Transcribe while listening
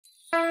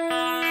Hey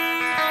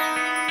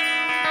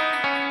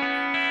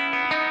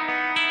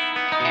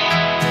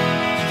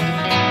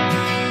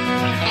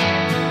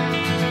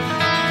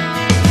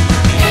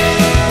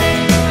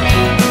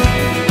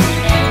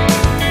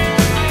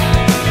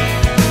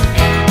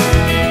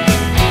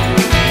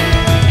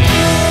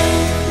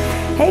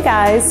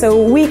guys, so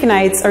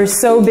weeknights are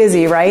so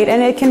busy, right?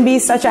 And it can be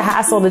such a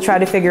hassle to try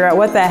to figure out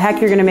what the heck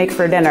you're gonna make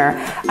for dinner.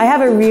 I have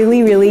a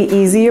really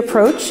easy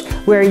approach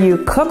where you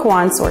cook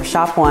once or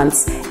shop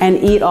once and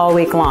eat all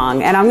week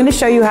long. And I'm gonna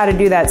show you how to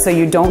do that so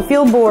you don't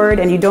feel bored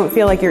and you don't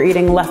feel like you're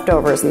eating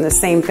leftovers and the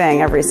same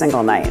thing every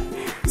single night.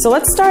 So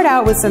let's start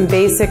out with some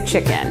basic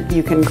chicken.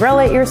 You can grill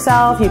it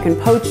yourself, you can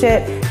poach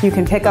it, you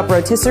can pick up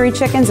rotisserie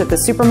chickens at the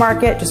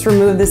supermarket, just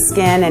remove the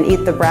skin and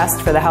eat the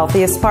breast for the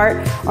healthiest part.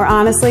 Or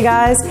honestly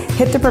guys,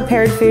 hit the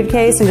prepared food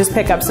case and just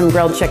pick up some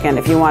grilled chicken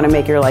if you want to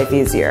make your life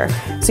easier.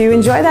 So you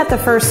enjoy that the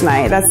first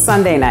night, that's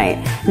Sunday night.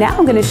 Now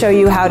I'm going to show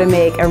you how to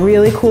make a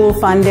really cool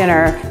fun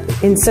dinner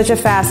in such a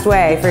fast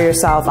way for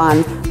yourself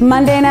on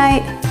Monday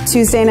night,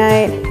 Tuesday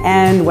night,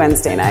 and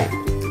Wednesday night.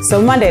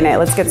 So Monday night,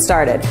 let's get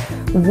started.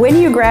 When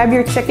you grab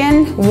your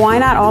chicken, why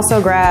not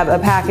also grab a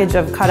package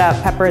of cut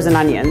up peppers and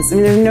onions? I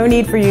mean, there's no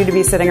need for you to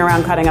be sitting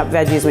around cutting up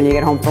veggies when you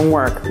get home from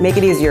work. Make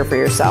it easier for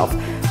yourself.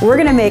 We're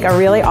gonna make a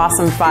really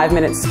awesome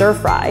 5-minute stir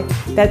fry.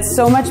 That's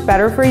so much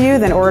better for you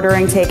than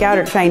ordering takeout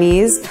or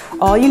Chinese.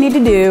 All you need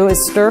to do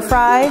is stir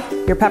fry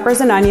your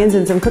peppers and onions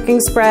in some cooking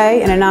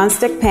spray in a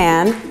nonstick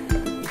pan.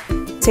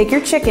 Take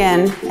your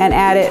chicken and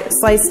add it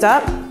sliced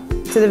up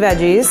to the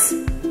veggies.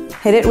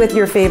 Hit it with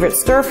your favorite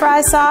stir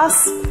fry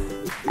sauce.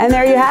 And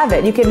there you have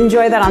it. You could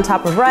enjoy that on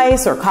top of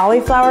rice or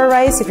cauliflower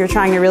rice if you're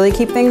trying to really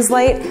keep things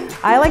light.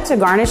 I like to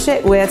garnish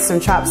it with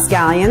some chopped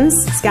scallions.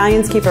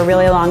 Scallions keep a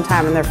really long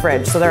time in their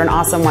fridge, so they're an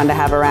awesome one to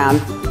have around.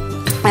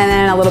 And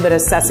then a little bit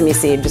of sesame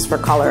seed just for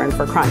color and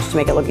for crunch to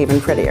make it look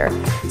even prettier.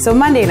 So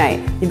Monday night,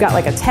 you've got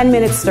like a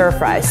 10-minute stir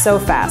fry, so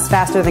fast,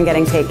 faster than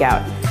getting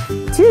takeout.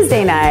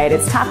 Tuesday night,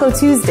 it's Taco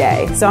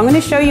Tuesday. So I'm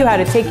gonna show you how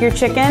to take your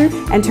chicken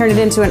and turn it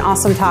into an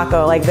awesome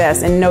taco like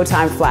this in no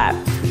time flat.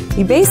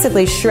 You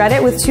basically shred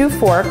it with 2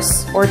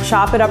 forks or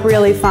chop it up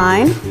really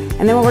fine.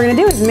 And then what we're gonna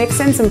do is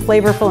mix in some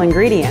flavorful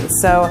ingredients.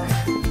 So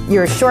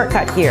your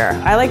shortcut here,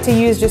 I like to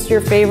use just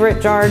your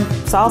favorite jarred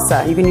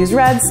salsa. You can use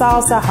red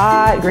salsa,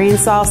 hot, green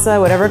salsa,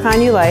 whatever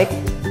kind you like.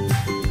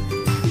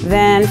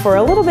 Then for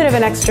a little bit of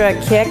an extra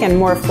kick and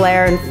more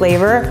flair and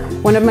flavor,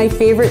 one of my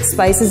favorite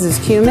spices is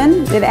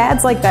cumin. It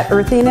adds like that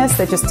earthiness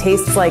that just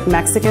tastes like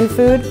Mexican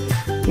food.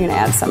 You're gonna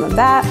add some of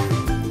that.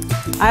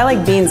 I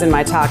like beans in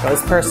my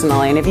tacos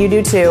personally, and if you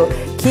do too,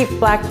 keep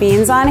black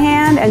beans on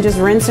hand and just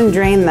rinse and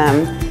drain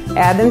them.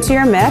 Add them to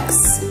your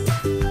mix,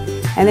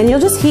 and then you'll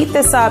just heat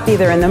this up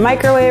either in the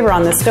microwave or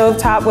on the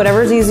stovetop,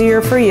 whatever's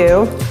easier for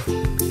you,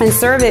 and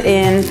serve it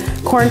in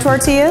corn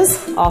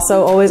tortillas,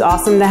 also always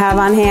awesome to have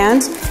on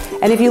hand.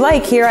 And if you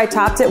like, here I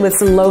topped it with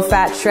some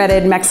low-fat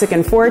shredded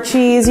Mexican 4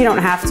 cheese. You don't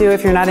have to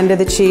if you're not into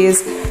the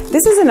cheese.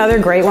 This is another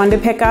great one to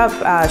pick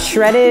up,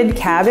 shredded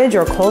cabbage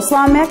or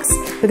coleslaw mix,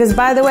 because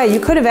by the way, you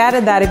could have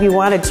added that if you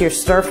wanted to your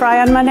stir fry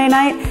on Monday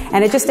night,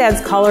 and it just adds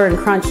color and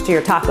crunch to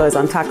your tacos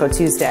on Taco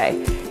Tuesday.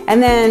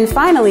 And then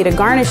finally, to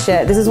garnish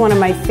it, this is one of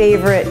my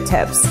favorite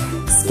tips.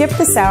 Skip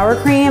the sour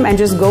cream and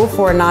just go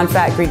for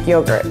non-fat Greek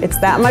yogurt. It's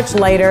that much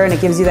lighter and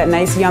it gives you that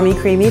nice yummy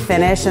creamy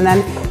finish, and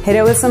then hit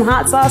it with some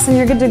hot sauce and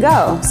you're good to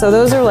go. So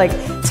those are like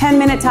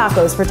 10-minute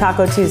tacos for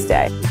Taco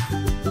Tuesday.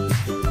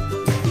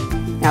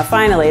 Now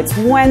finally, it's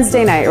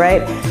Wednesday night,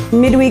 right?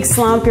 Midweek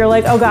slump, you're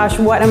like, oh gosh,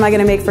 what am I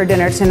gonna make for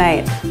dinner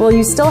tonight? Well,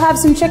 you still have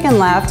some chicken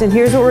left, and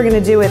here's what we're gonna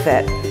do with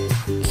it.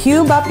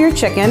 Cube up your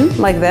chicken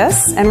like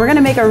this, and we're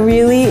gonna make a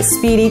really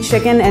speedy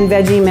chicken and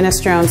veggie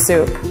minestrone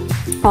soup.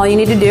 All you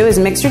need to do is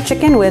mix your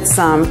chicken with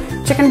some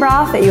chicken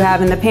broth that you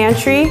have in the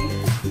pantry,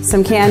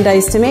 some canned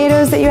diced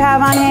tomatoes that you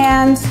have on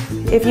hand.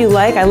 If you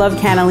like, I love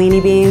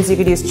cannellini beans. You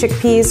could use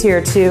chickpeas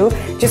here too.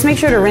 Just make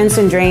sure to rinse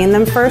and drain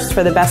them first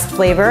for the best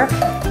flavor.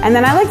 And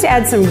then I like to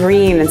add some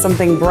green and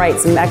something bright,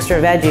 some extra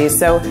veggies.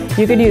 So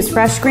you could use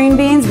fresh green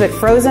beans, but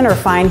frozen are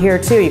fine here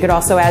too. You could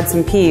also add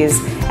some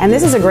peas. And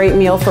this is a great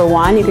meal for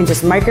one. You can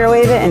just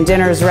microwave it and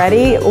dinner's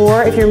ready.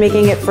 Or if you're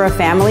making it for a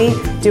family,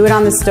 do it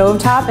on the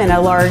stovetop in a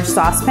large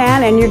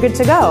saucepan and you're good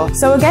to go.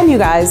 So again, you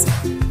guys,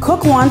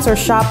 cook once or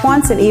shop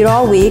once and eat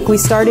all week. We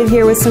started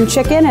here with some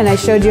chicken and I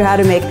showed you how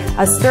to make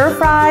a stir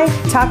fry,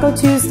 Taco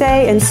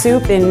Tuesday, and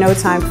soup in no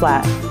time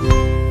flat.